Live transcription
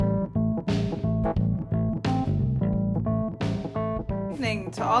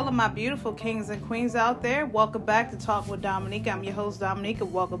evening to all of my beautiful kings and queens out there. Welcome back to Talk with Dominique. I'm your host, Dominique,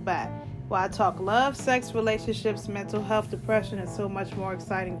 and welcome back. Where I talk love, sex, relationships, mental health, depression, and so much more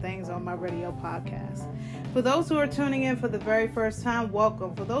exciting things on my radio podcast. For those who are tuning in for the very first time,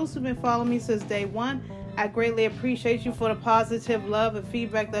 welcome. For those who've been following me since day one, I greatly appreciate you for the positive love and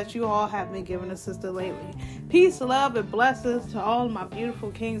feedback that you all have been giving us sister lately. Peace, love, and blessings to all my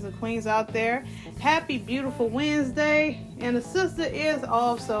beautiful kings and queens out there. Happy, beautiful Wednesday. And the sister is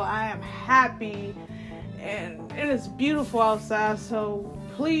off, so I am happy. And it's beautiful outside, so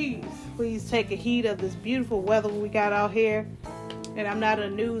please take a heed of this beautiful weather we got out here. And I'm not a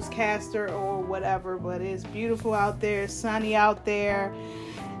newscaster or whatever, but it's beautiful out there, sunny out there.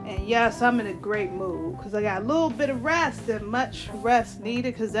 And yes, I'm in a great mood because I got a little bit of rest and much rest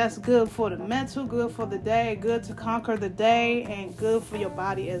needed because that's good for the mental, good for the day, good to conquer the day, and good for your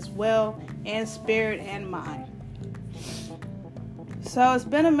body as well, and spirit and mind. So it's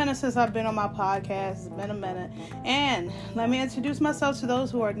been a minute since I've been on my podcast. It's been a minute. And let me introduce myself to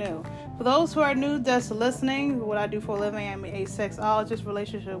those who are new. For those who are new that's listening, what I do for a living, I'm a sexologist,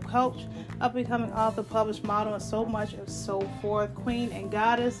 relationship coach, up-and-coming author, published model, and so much and so forth, queen and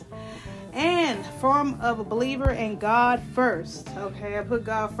goddess, and form of a believer in God first. Okay, I put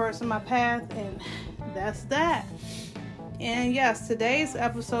God first in my path, and that's that. And yes, today's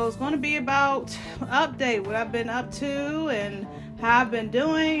episode is going to be about update, what I've been up to, and how I've been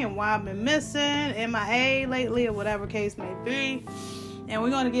doing, and why I've been missing, MIA lately, or whatever case may be. And we're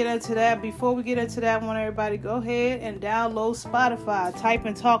going to get into that. Before we get into that, I want everybody to go ahead and download Spotify. Type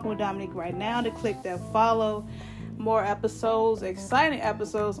in Talking with Dominique right now to click that follow. More episodes, exciting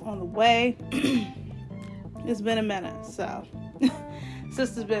episodes on the way. It's been a minute, so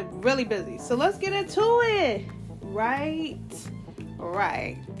sister's been really busy. So let's get into it. Right.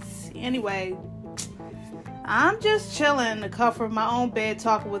 Anyway, I'm just chilling in the comfort of my own bed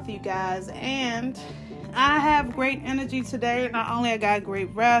talking with you guys, and I have great energy today. Not only I got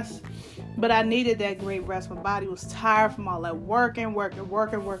great rest, but I needed that great rest. My body was tired from all that working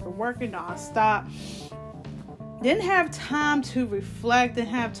nonstop. Didn't have time to reflect, didn't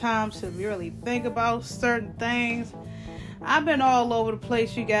have time to really think about certain things. I've been all over the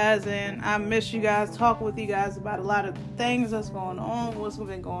place, you guys, and I miss you guys, talking with you guys about a lot of things that's going on, what's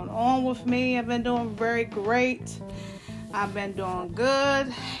been going on with me. I've been doing very great. I've been doing good,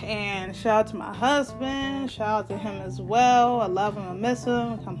 and shout out to my husband, shout out to him as well. I love him, I miss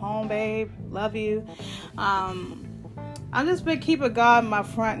him. Come home, babe, love you. I've just been keeping God in my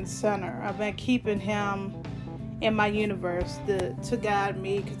front and center. I've been keeping him in my universe to guide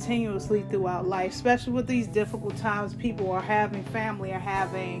me continuously throughout life, especially with these difficult times people are having, family are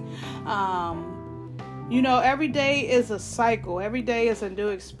having. Every day is a cycle. Every day is a new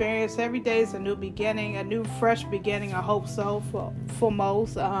experience. Every day is a new beginning, a new fresh beginning. I hope so for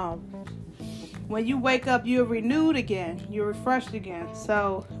most. When you wake up, you're renewed again. You're refreshed again.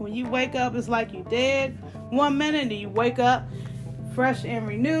 So when you wake up, it's like you did 1 minute, and you wake up fresh and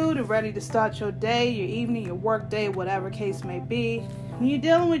renewed and ready to start your day, your evening, your work day, whatever case may be. When you're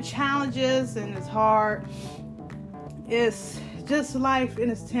dealing with challenges and it's hard, it's just life and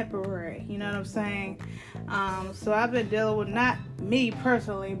it's temporary. You know what I'm saying? So I've been dealing with, not me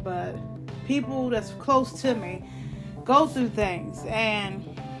personally, but people that's close to me go through things.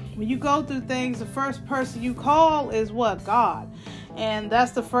 And when you go through things, the first person you call is what? God. And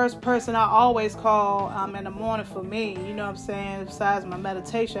that's the first person I always call in the morning for me. You know what I'm saying? Besides my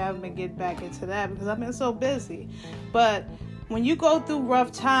meditation, I haven't been getting back into that because I've been so busy. But when you go through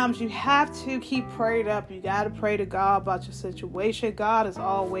rough times, you have to keep prayed up. You got to pray to God about your situation. God is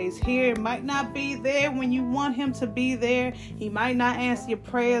always here. He might not be there when you want him to be there. He might not answer your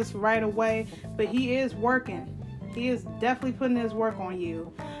prayers right away, but he is working. He is definitely putting his work on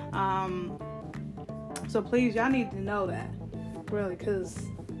you. So please, y'all need to know that. Really, because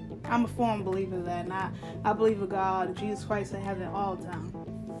I'm a firm believer in that, and I believe in God, Jesus Christ in heaven all the time.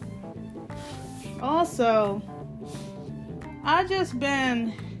 Also, I just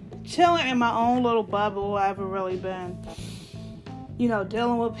been chilling in my own little bubble. I haven't really been,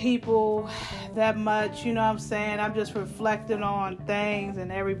 dealing with people that much, you know what I'm saying? I'm just reflecting on things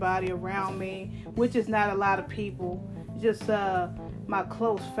and everybody around me, which is not a lot of people, just my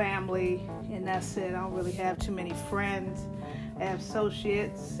close family, and that's it. I don't really have too many friends. I have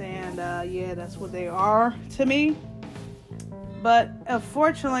associates, and that's what they are to me. But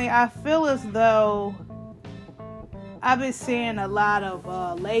unfortunately, I feel as though I've been seeing a lot of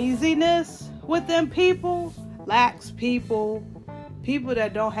laziness within people, lax people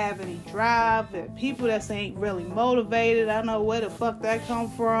that don't have any drive, and people that ain't really motivated. I don't know where the fuck that come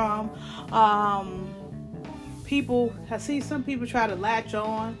from. I see some people try to latch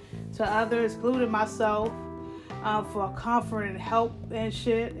on to others, including myself, for comfort and help and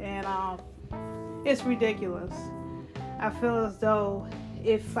shit. And it's ridiculous. I feel as though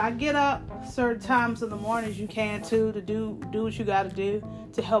if I get up certain times in the mornings, you can too, to do what you got to do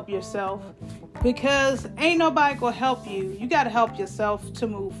to help yourself, because ain't nobody gonna help you. You got to help yourself to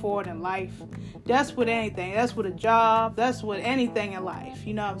move forward in life. That's with anything. That's with a job. That's with anything in life.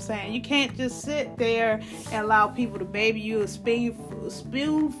 You know what I'm saying? You can't just sit there and allow people to baby you and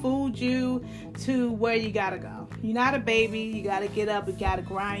spoon food you to where you gotta go. You're not a baby. You gotta get up. You gotta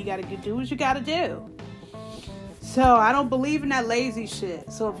grind. You gotta do what you gotta do. So I don't believe in that lazy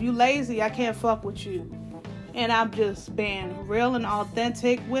shit. So if you lazy, I can't fuck with you. And I'm just being real and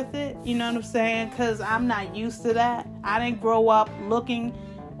authentic with it. You know what I'm saying? Because I'm not used to that. I didn't grow up looking,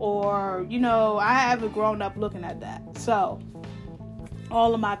 or, I haven't grown up looking at that. So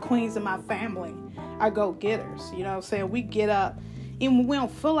all of my queens in my family are go-getters. You know what I'm saying? We get up, even when we don't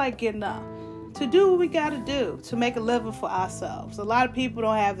feel like getting up, to do what we got to do to make a living for ourselves. A lot of people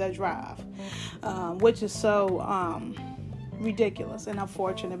don't have that drive, which is so ridiculous and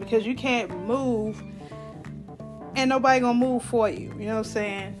unfortunate, because you can't move and nobody gonna move for you. You know what I'm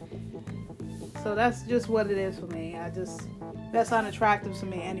saying? So that's just what it is for me. That's unattractive to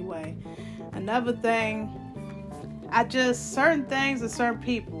me anyway. Another thing, certain things and certain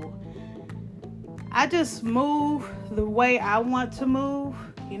people, I just move the way I want to move.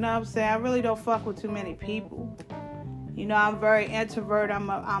 You know what I'm saying? I really don't fuck with too many people. I'm very introvert.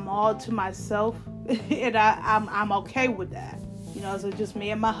 I'm all to myself, and I'm okay with that. So just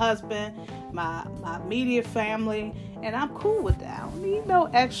me and my husband, my immediate family, and I'm cool with that. I don't need no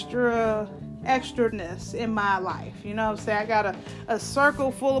extraness in my life. You know what I'm saying? I got a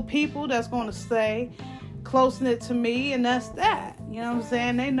circle full of people that's going to stay close-knit to me, and that's that. You know what I'm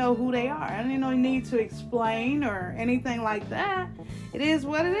saying? They know who they are. I don't need to explain or anything like that. It is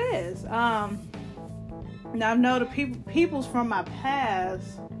what it is. Now I know the people's from my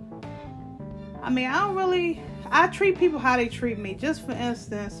past. I treat people how they treat me. Just for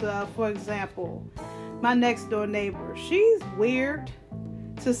instance, for example, my next door neighbor, she's weird,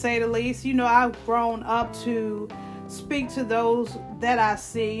 to say the least. I've grown up to speak to those that I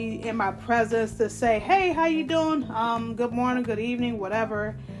see in my presence, to say, hey, how you doing? Good morning, good evening,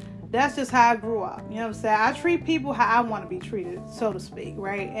 whatever. That's just how I grew up. You know what I'm saying? I treat people how I want to be treated, so to speak,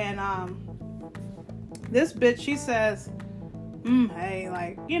 right? And this bitch, she says, hey,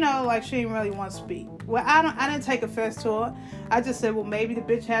 like she didn't really want to speak. Well, I didn't take offense to it. I just said, well, maybe the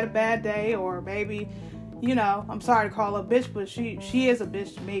bitch had a bad day, or maybe, I'm sorry to call her a bitch, but she is a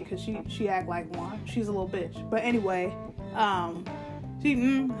bitch to me, because she act like one. She's a little bitch. But anyway,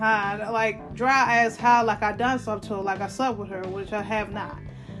 she high, like dry ass high, like I done something to her, like I slept with her, which I have not.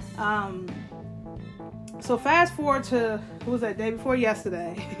 So fast forward to, what was that, day before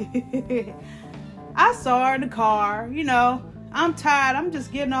yesterday? I saw her in the car. I'm tired. I'm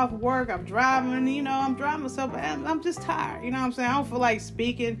just getting off work. I'm driving, I'm driving myself. I'm just tired. You know what I'm saying? I don't feel like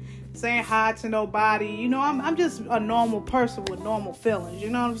speaking, saying hi to nobody. I'm just a normal person with normal feelings.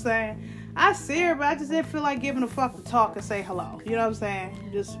 You know what I'm saying? I see her, but I just didn't feel like giving a fuck to talk and say hello. You know what I'm saying?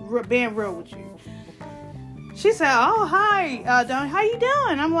 Just being real with you. She said, oh, hi, Don, how you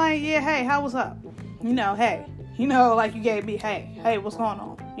doing? I'm like, yeah, hey, how was up? Hey. Like you gave me, hey, what's going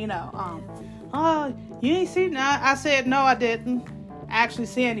on? Oh, you ain't seen that? I said, no, I didn't actually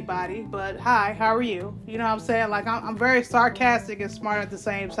see anybody, but hi, how are you? You know what I'm saying? Like, I'm very sarcastic and smart at the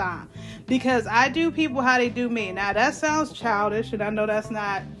same time, because I do people how they do me. Now, that sounds childish, and I know that's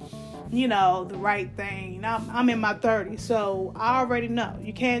not, the right thing. I'm in my 30s, so I already know.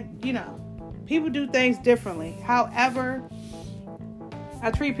 You can't, people do things differently. However,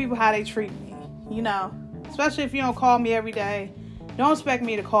 I treat people how they treat me, especially if you don't call me every day. Don't expect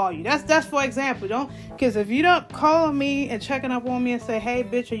me to call you. That's for example. Because if you don't call me and checking up on me and say, hey,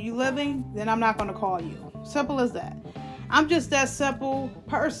 bitch, are you living? Then I'm not going to call you. Simple as that. I'm just that simple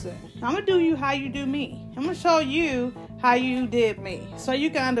person. I'm going to do you how you do me. I'm going to show you how you did me, so you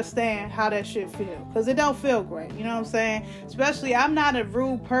can understand how that shit feel. Because it don't feel great. You know what I'm saying? Especially, I'm not a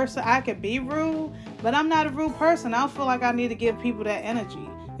rude person. I can be rude, but I'm not a rude person. I don't feel like I need to give people that energy.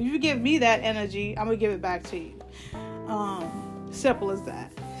 If you give me that energy, I'm going to give it back to you. Simple as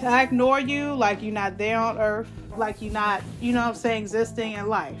that. I ignore you like you're not there on earth, like you're not, existing in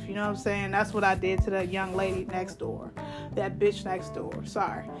life. You know what I'm saying? That's what I did to that young lady next door, that bitch next door.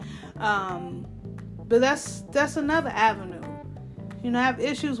 Sorry. But that's another avenue. I have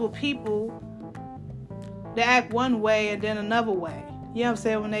issues with people that act one way and then another way. You know what I'm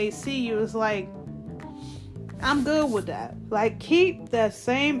saying? When they see you, it's like, I'm good with that. Like, keep that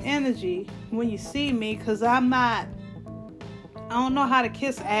same energy when you see me, because I don't know how to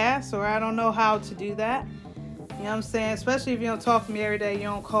kiss ass, or I don't know how to do that. You know what I'm saying? Especially if you don't talk to me every day, you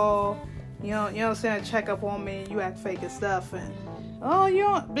don't call, you know what I'm saying, check up on me, and you act fake and stuff. And, oh, you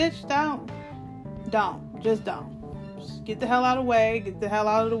don't, bitch, don't. Just get the hell out of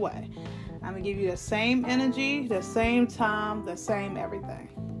the way. I'm going to give you the same energy, the same time, the same everything.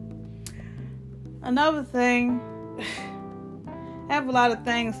 Another thing, I have a lot of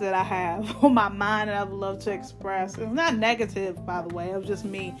things that I have on my mind that I would love to express. It's not negative, by the way. It was just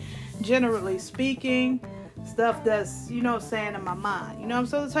me generally speaking. Stuff that's, you know, saying in my mind. You know, I'm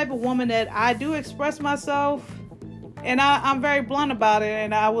so the type of woman that I do express myself. And I'm very blunt about it,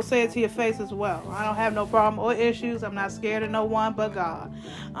 and I will say it to your face as well. I don't have no problem or issues. I'm not scared of no one but God.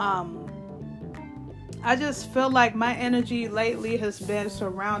 I just feel like my energy lately has been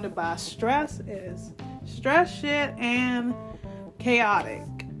surrounded by stress shit and chaotic.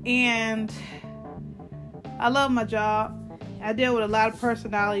 And I love my job. I deal with a lot of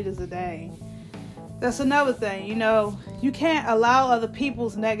personalities a day. That's another thing, you know, you can't allow other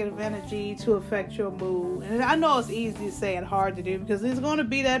people's negative energy to affect your mood. And I know it's easy to say and hard to do, because there's going to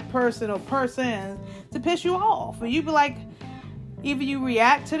be that person or persons to piss you off. And you be like, either you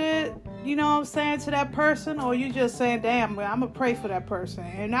react to it, you know what I'm saying, to that person, or you just saying, damn, I'm going to pray for that person.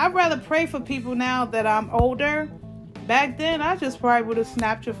 And I'd rather pray for people now that I'm older. Back then, I just probably would have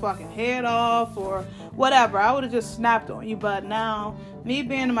snapped your fucking head off or whatever. I would have just snapped on you. But now, me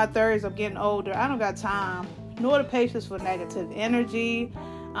being in my 30s, I'm getting older. I don't got time nor the patience for negative energy,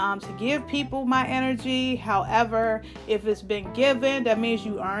 to give people my energy. However, if it's been given, that means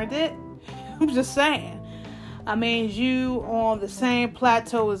you earned it. I'm just saying. I mean, you on the same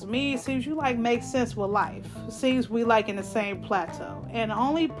plateau as me. It seems you like make sense with life. It seems we like in the same plateau. And the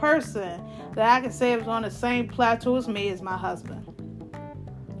only person that I can say is on the same plateau as me is my husband.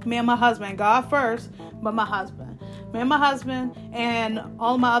 Me and my husband, God first, but my husband. Me and my husband and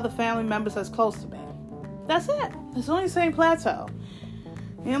all my other family members that's close to me. That's it. It's only the same plateau.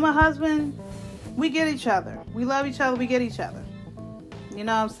 Me and my husband, we get each other. We love each other. We get each other. You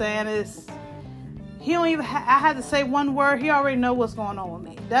know what I'm saying? He don't even. I had to say one word. He already know what's going on with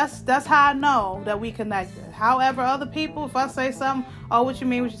me. That's how I know that we connected. However, other people, if I say something, oh, what you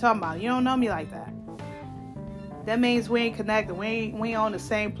mean? What you talking about? You don't know me like that. That means we ain't connected. We ain't on the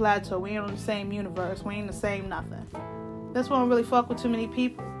same plateau. We ain't on the same universe. We ain't the same nothing. That's why I don't really fuck with too many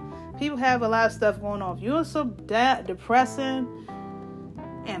people. People have a lot of stuff going on. If you're in some depressing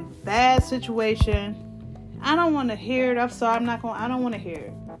and bad situation, I don't want to hear it. I'm sorry. I don't want to hear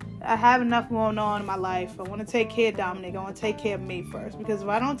it. I have enough going on in my life. I want to take care of Dominic. I want to take care of me first. Because if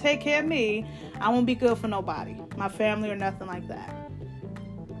I don't take care of me, I won't be good for nobody. My family or nothing like that.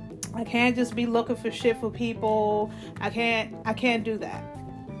 I can't just be looking for shit for people. I can't do that.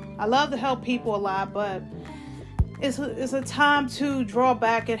 I love to help people a lot, but it's a time to draw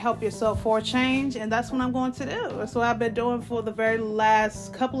back and help yourself for a change, and that's what I'm going to do. That's what I've been doing for the very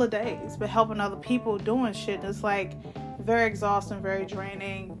last couple of days. Been helping other people doing shit that's like very exhausting, very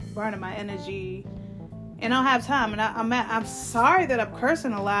draining, burning my energy, and I don't have time. And I'm sorry that I'm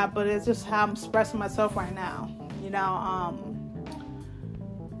cursing a lot, but it's just how I'm expressing myself right now. You know,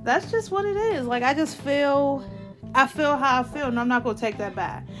 that's just what it is. Like, I feel how I feel, and I'm not gonna take that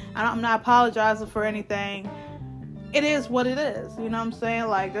back. I'm not apologizing for anything. It is what it is. You know what I'm saying?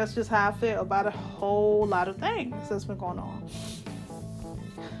 Like, that's just how I feel about a whole lot of things that's been going on.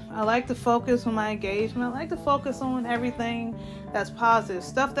 I like to focus on my engagement. I like to focus on everything that's positive.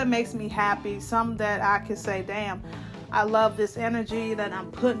 Stuff that makes me happy. Something that I can say, damn, I love this energy that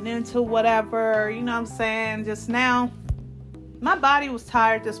I'm putting into whatever. You know what I'm saying? Just now, my body was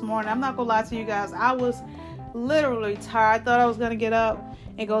tired this morning. I'm not going to lie to you guys. I was literally tired. I thought I was going to get up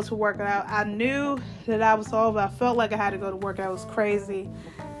and go to work out. I knew that I was over. I felt like I had to go to work. I was crazy.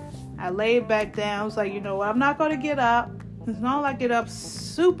 I laid back down. I was like, you know what? I'm not going to get up. It's not like I get up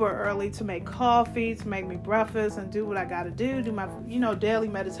super early to make coffee, to make me breakfast and do what I got to do my, daily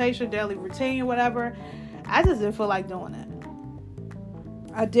meditation, daily routine, whatever. I just didn't feel like doing it.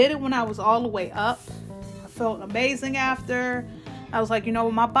 I did it when I was all the way up. I felt amazing after. I was like,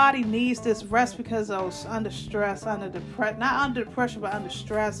 my body needs this rest because I was under stress, not under depression, but under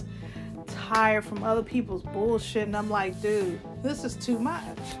stress, tired from other people's bullshit. And I'm like, dude, this is too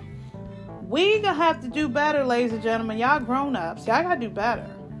much. We gonna have to do better, ladies and gentlemen. Y'all grown-ups. Y'all gotta do better.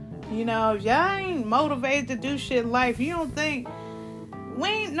 If y'all ain't motivated to do shit in life, you don't think,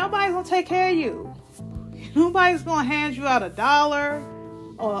 nobody's gonna take care of you. Nobody's gonna hand you out $1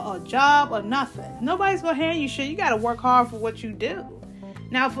 or a job or nothing. Nobody's gonna hand you shit. You gotta work hard for what you do.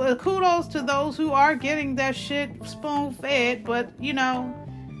 Now, for kudos to those who are getting that shit spoon fed, but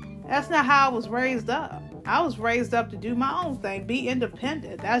that's not how I was raised up. I was raised up to do my own thing, be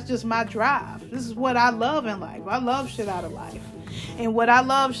independent. That's just my drive. This is what I love in life. I love shit out of life. And what I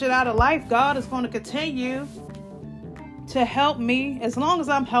love shit out of life, God is going to continue to help me as long as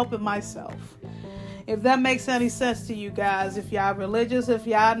I'm helping myself. If that makes any sense to you guys, if y'all religious, if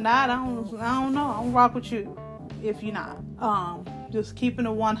y'all not, I don't know. I don't rock with you if you're not. Just keeping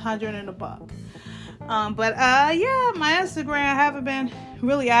it 100 in the buck. But my Instagram, I haven't been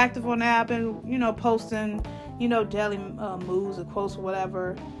really active on that. I've been, posting, daily moves or quotes or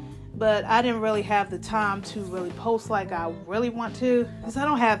whatever. But I didn't really have the time to really post like I really want to, because I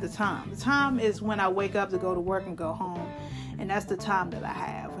don't have the time. The time is when I wake up to go to work and go home, and that's the time that I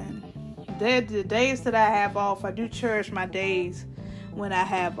have. And the days that I have off, I do cherish my days when I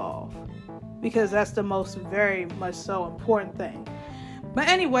have off, because that's the most very much so important thing. But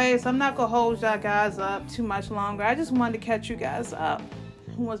anyways, I'm not going to hold y'all guys up too much longer. I just wanted to catch you guys up.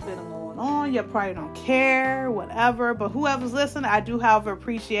 What's been going on? You probably don't care, whatever. But whoever's listening, I do, however,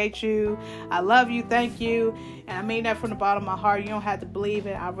 appreciate you. I love you. Thank you. And I mean that from the bottom of my heart. You don't have to believe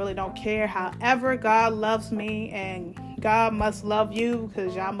it. I really don't care. However, God loves me, and God must love you,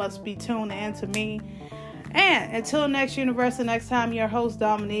 because y'all must be tuned in to me. And until next universe, and next time, your host,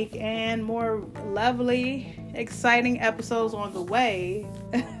 Dominique, and more lovely, exciting episodes on the way.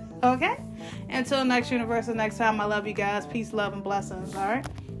 Okay? Until next universe, and next time, I love you guys. Peace, love, and blessings. All right?